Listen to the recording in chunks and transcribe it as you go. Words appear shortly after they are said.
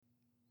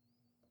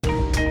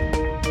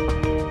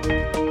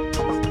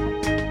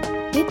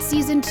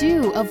Season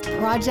 2 of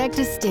Project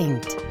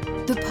Distinct,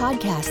 the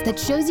podcast that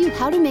shows you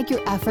how to make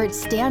your efforts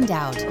stand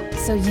out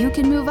so you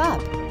can move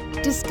up.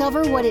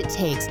 Discover what it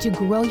takes to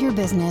grow your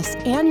business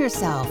and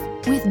yourself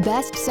with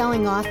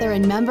best-selling author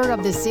and member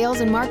of the Sales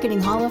and Marketing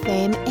Hall of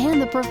Fame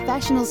and the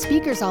Professional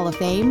Speakers Hall of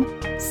Fame,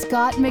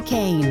 Scott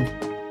McKain.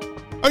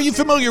 Are you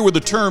familiar with the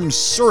term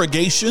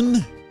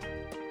surrogation?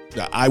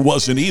 I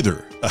wasn't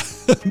either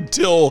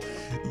until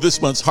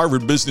this month's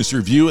Harvard Business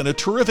Review and a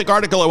terrific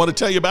article I want to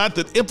tell you about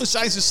that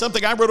emphasizes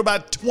something I wrote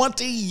about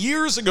 20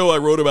 years ago. I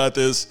wrote about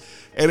this,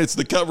 and it's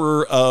the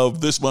cover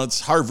of this month's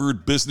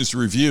Harvard Business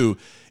Review.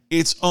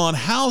 It's on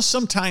how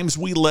sometimes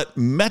we let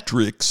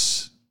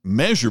metrics,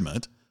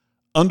 measurement,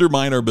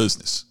 undermine our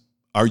business.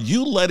 Are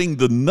you letting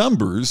the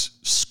numbers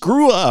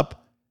screw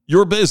up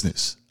your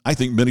business? I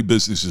think many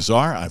businesses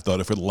are. I've thought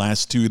it for the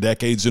last 2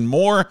 decades and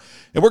more.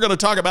 And we're going to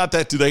talk about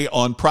that today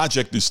on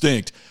Project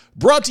Distinct,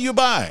 brought to you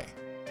by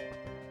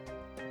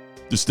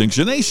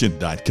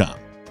DistinctionNation.com.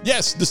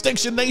 Yes,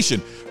 Distinction Nation,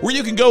 where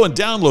you can go and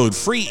download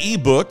free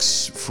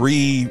ebooks,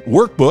 free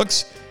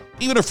workbooks,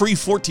 even a free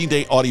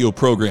 14-day audio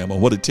program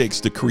on what it takes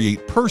to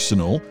create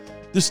personal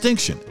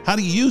distinction. How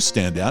do you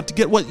stand out to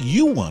get what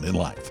you want in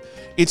life?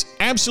 It's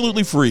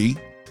absolutely free.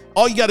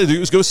 All you got to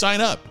do is go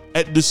sign up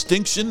at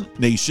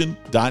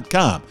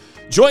DistinctionNation.com.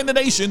 Join the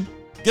nation.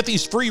 Get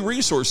these free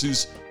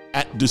resources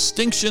at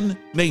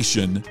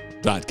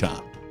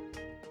DistinctionNation.com.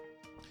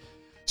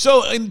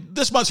 So in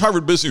this month's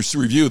Harvard Business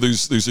Review,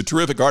 there's a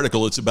terrific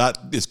article. It's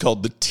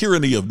called The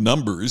Tyranny of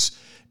Numbers.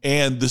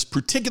 And this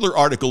particular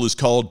article is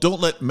called Don't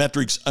Let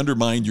Metrics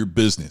Undermine Your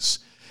Business.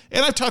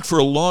 And I've talked for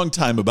a long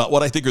time about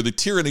what I think are the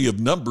tyranny of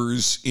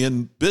numbers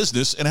in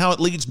business and how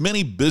it leads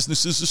many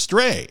businesses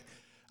astray.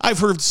 I've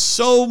heard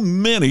so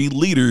many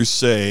leaders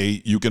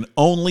say you can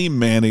only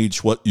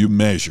manage what you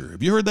measure.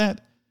 Have you heard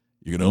that?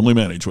 You can only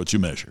manage what you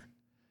measure.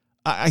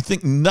 I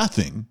think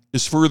nothing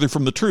is further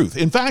from the truth.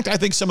 In fact, I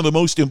think some of the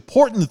most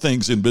important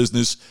things in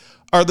business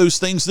are those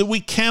things that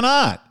we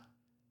cannot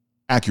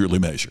accurately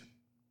measure.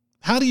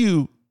 How do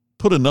you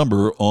put a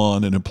number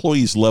on an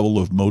employee's level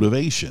of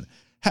motivation?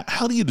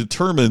 How do you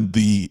determine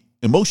the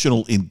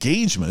emotional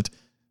engagement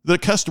that a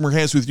customer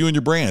has with you and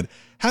your brand?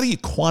 How do you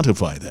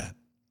quantify that?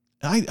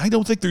 I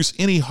don't think there's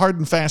any hard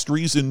and fast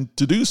reason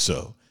to do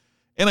so.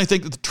 And I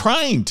think that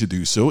trying to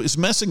do so is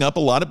messing up a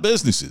lot of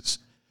businesses.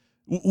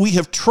 We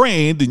have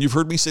trained, and you've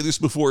heard me say this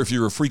before if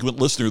you're a frequent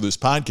listener of this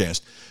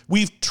podcast,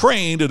 we've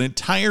trained an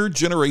entire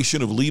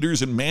generation of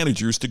leaders and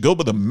managers to go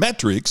by the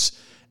metrics,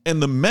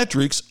 and the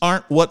metrics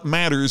aren't what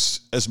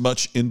matters as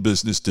much in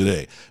business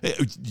today.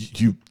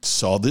 You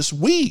saw this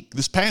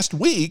past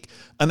week,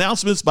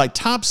 announcements by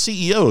top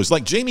CEOs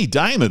like Jamie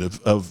Dimon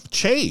of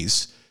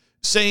Chase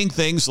saying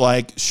things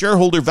like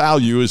shareholder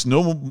value is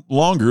no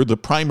longer the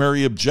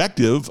primary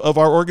objective of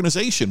our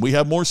organization. We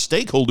have more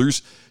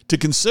stakeholders to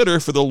consider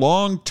for the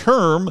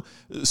long-term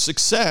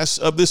success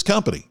of this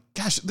company.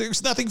 Gosh,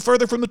 there's nothing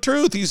further from the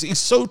truth. He's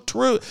so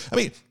true. I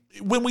mean,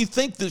 when we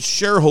think that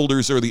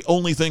shareholders are the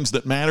only things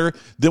that matter,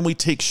 then we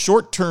take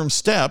short-term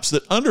steps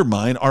that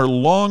undermine our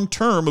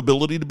long-term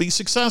ability to be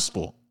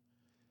successful.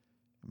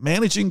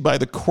 Managing by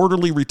the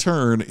quarterly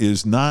return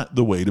is not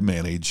the way to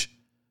manage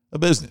a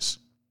business.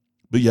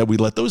 But yet we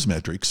let those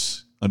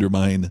metrics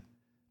undermine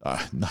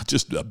not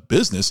just a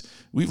business.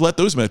 We've let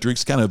those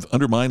metrics kind of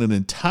undermine an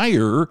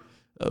entire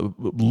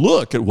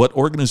look at what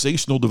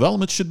organizational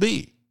development should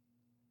be.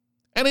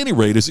 At any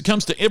rate, as it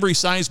comes to every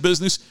size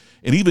business,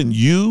 and even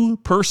you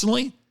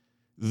personally,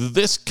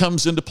 this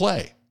comes into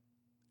play.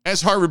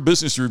 As Harvard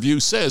Business Review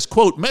says,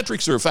 quote,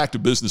 metrics are a fact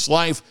of business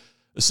life,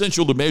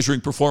 essential to measuring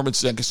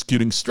performance and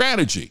executing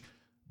strategy,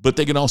 but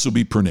they can also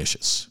be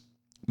pernicious.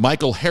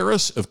 Michael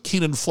Harris of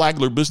Keenan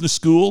Flagler Business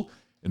School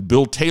and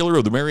Bill Taylor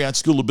of the Marriott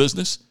School of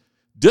Business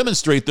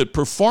demonstrate that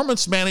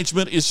performance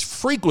management is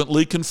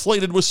frequently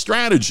conflated with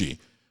strategy,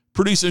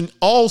 producing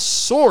all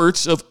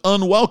sorts of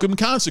unwelcome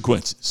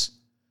consequences.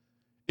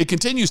 It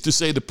continues to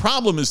say the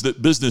problem is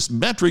that business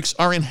metrics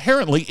are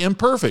inherently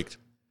imperfect.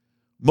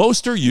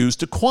 Most are used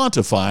to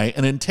quantify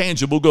an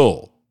intangible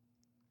goal.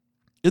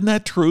 Isn't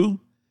that true?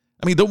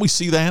 I mean, don't we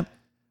see that?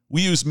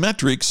 We use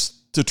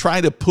metrics to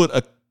try to put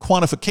a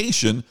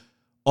quantification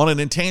on an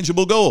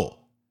intangible goal.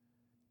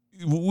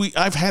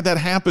 I've had that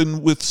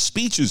happen with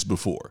speeches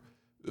before.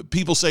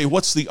 People say,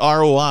 what's the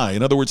ROI?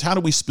 In other words, how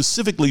do we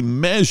specifically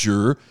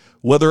measure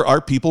whether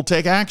our people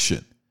take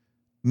action?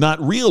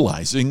 Not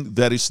realizing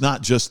that it's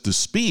not just the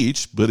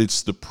speech, but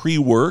it's the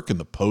pre-work and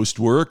the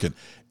post-work and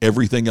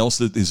everything else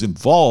that is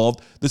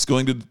involved that's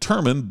going to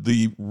determine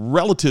the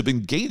relative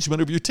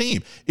engagement of your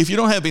team. If you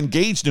don't have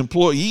engaged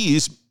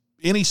employees,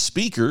 any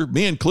speaker,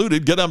 me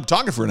included, get up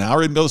talking for an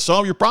hour and go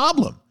solve your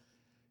problem.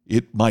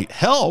 It might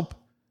help,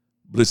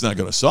 but it's not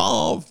going to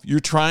solve. You're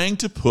trying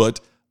to put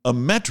a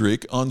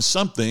metric on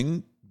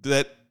something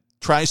that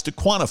tries to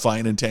quantify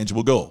an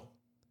intangible goal.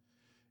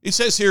 It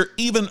says here,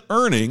 even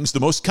earnings,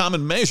 the most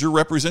common measure,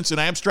 represents an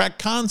abstract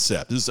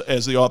concept.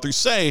 As the authors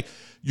say,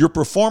 your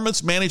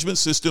performance management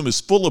system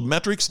is full of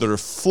metrics that are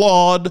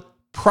flawed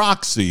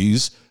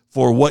proxies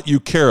for what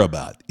you care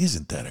about.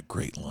 Isn't that a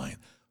great line?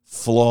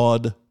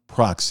 flawed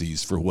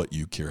proxies for what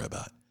you care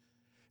about.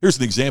 Here's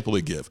an example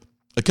they give.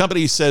 A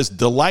company says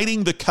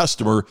delighting the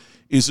customer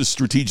is a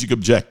strategic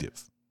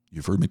objective.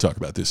 You've heard me talk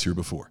about this here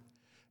before.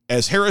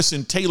 As Harris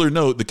and Taylor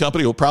note, the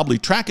company will probably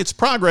track its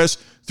progress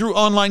through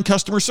online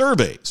customer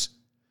surveys.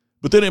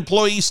 But then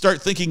employees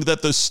start thinking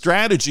that the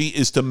strategy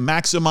is to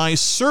maximize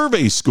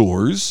survey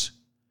scores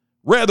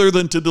rather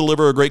than to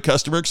deliver a great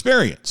customer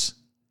experience.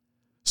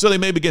 So they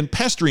may begin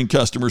pestering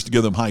customers to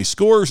give them high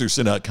scores or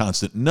send out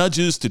constant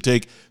nudges to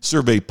take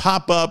survey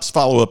pop-ups,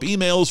 follow-up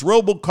emails,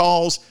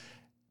 robocalls.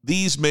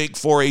 These make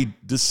for a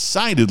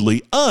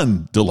decidedly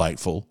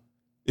undelightful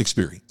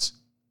experience.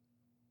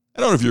 I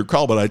don't know if you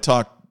recall, but I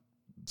talked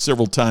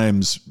several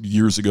times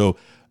years ago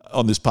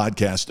on this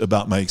podcast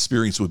about my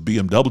experience with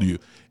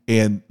BMW.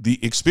 And the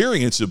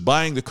experience of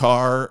buying the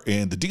car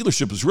and the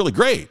dealership was really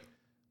great.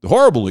 The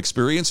horrible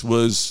experience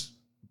was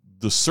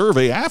the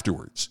survey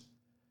afterwards.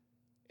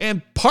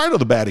 And part of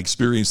the bad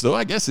experience, though,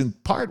 I guess in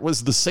part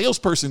was the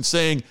salesperson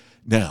saying,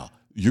 now,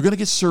 you're going to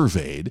get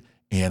surveyed,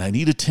 and I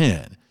need a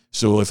 10.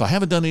 So if I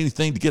haven't done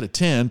anything to get a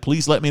 10,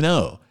 please let me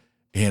know.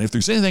 And if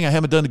there's anything I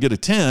haven't done to get a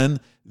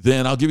 10,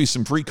 then I'll give you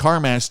some free car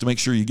mats to make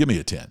sure you give me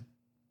a 10.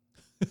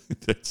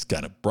 That's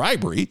kind of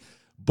bribery,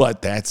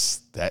 but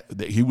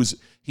he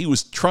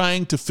was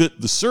trying to fit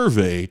the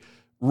survey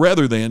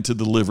rather than to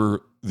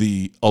deliver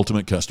the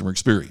ultimate customer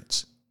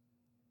experience.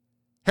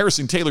 Harris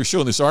and Taylor show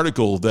in this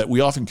article that we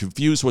often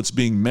confuse what's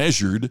being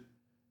measured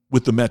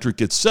with the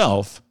metric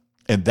itself,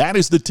 and that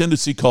is the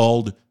tendency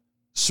called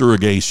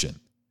surrogation.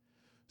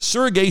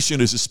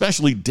 Surrogation is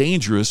especially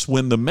dangerous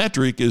when the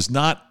metric is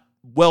not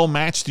well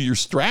matched to your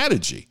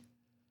strategy.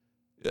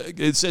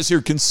 It says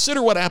here,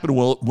 consider what happened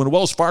when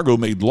Wells Fargo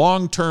made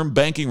long-term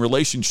banking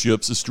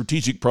relationships a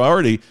strategic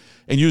priority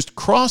and used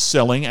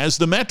cross-selling as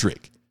the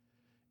metric.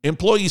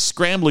 Employees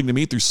scrambling to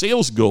meet their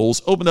sales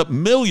goals opened up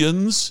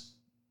millions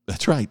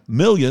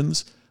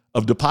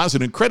of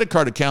deposit and credit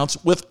card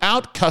accounts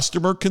without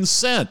customer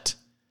consent.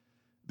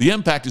 The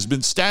impact has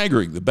been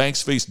staggering. The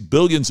banks faced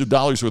billions of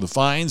dollars worth of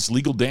fines,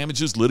 legal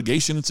damages,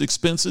 litigation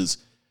expenses.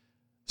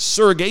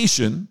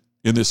 Surrogation,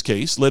 in this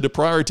case, led to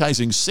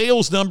prioritizing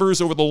sales numbers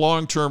over the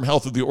long-term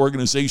health of the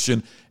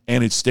organization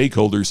and its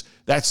stakeholders.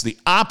 That's the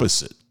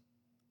opposite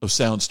of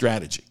sound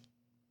strategy.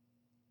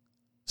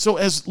 So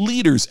as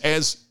leaders,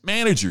 as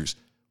managers,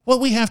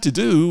 what we have to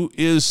do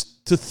is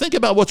to think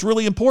about what's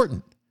really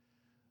important.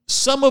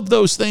 Some of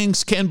those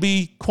things can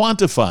be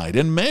quantified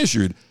and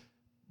measured,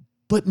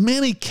 but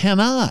many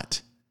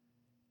cannot.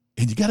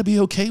 And you got to be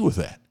okay with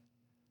that.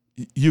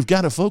 You've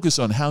got to focus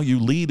on how you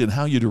lead and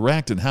how you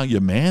direct and how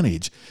you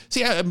manage.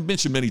 See, I've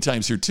mentioned many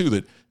times here, too,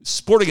 that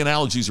sporting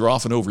analogies are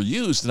often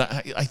overused.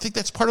 And I think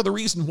that's part of the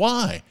reason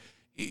why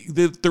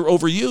they're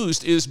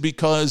overused is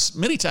because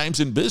many times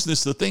in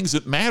business, the things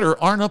that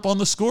matter aren't up on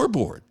the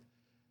scoreboard.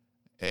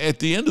 At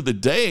the end of the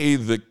day,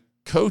 the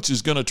coach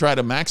is going to try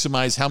to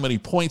maximize how many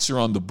points are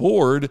on the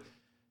board.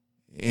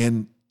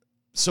 And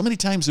so many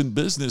times in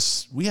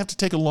business, we have to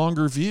take a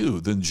longer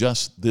view than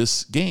just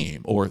this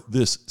game or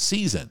this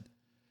season.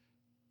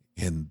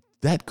 And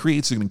that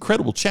creates an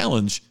incredible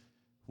challenge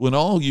when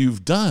all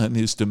you've done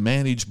is to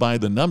manage by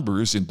the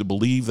numbers and to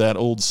believe that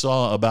old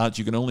saw about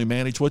you can only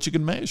manage what you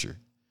can measure.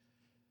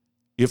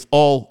 If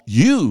all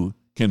you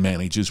can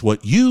manage is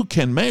what you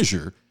can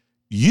measure,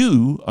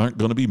 you aren't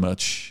going to be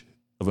much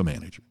of a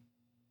manager.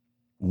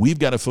 We've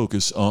got to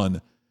focus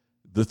on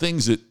the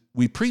things that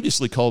we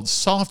previously called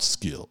soft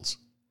skills.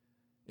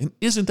 And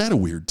isn't that a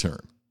weird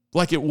term?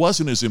 Like it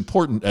wasn't as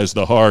important as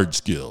the hard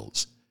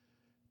skills.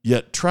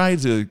 Yet try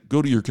to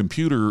go to your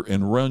computer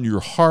and run your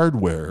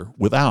hardware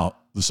without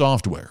the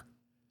software.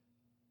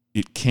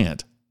 It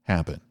can't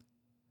happen.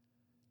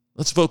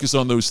 Let's focus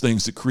on those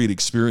things that create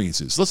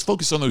experiences. Let's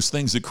focus on those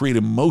things that create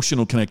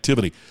emotional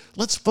connectivity.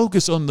 Let's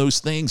focus on those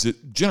things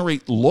that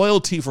generate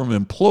loyalty from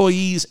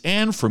employees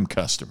and from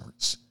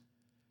customers.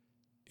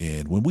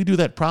 And when we do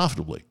that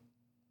profitably,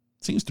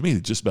 it seems to me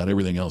that just about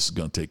everything else is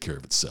going to take care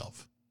of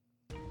itself.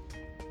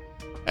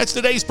 That's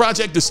today's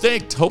Project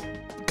Distinct. Hope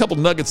a couple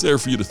nuggets there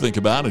for you to think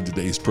about in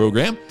today's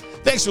program.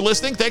 Thanks for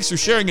listening. Thanks for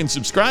sharing and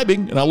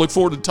subscribing. And I look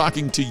forward to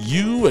talking to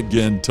you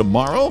again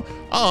tomorrow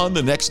on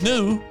the next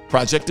new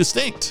Project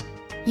Distinct.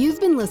 You've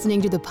been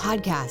listening to the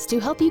podcast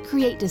to help you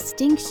create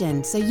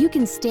distinction so you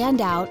can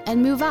stand out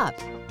and move up.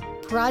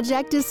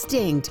 Project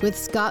Distinct with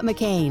Scott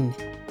McKain.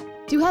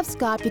 To have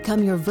Scott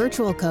become your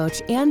virtual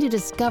coach and to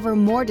discover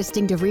more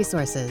distinctive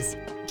resources,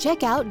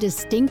 check out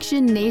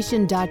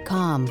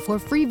DistinctionNation.com for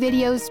free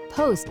videos,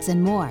 posts,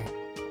 and more.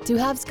 To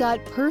have Scott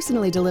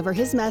personally deliver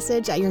his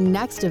message at your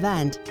next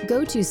event,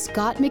 go to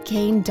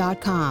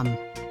scottmccain.com.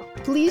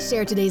 Please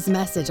share today's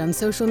message on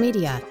social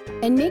media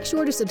and make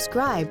sure to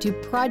subscribe to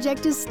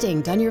Project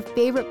Distinct on your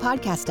favorite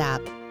podcast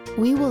app.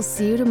 We will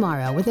see you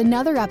tomorrow with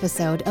another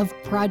episode of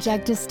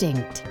Project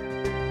Distinct.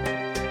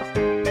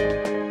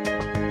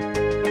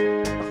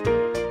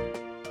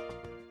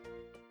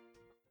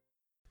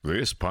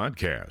 This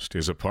podcast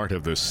is a part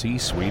of the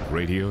C-Suite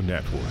Radio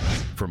Network.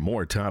 For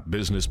more top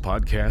business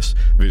podcasts,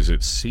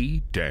 visit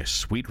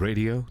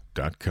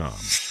c-suiteradio.com.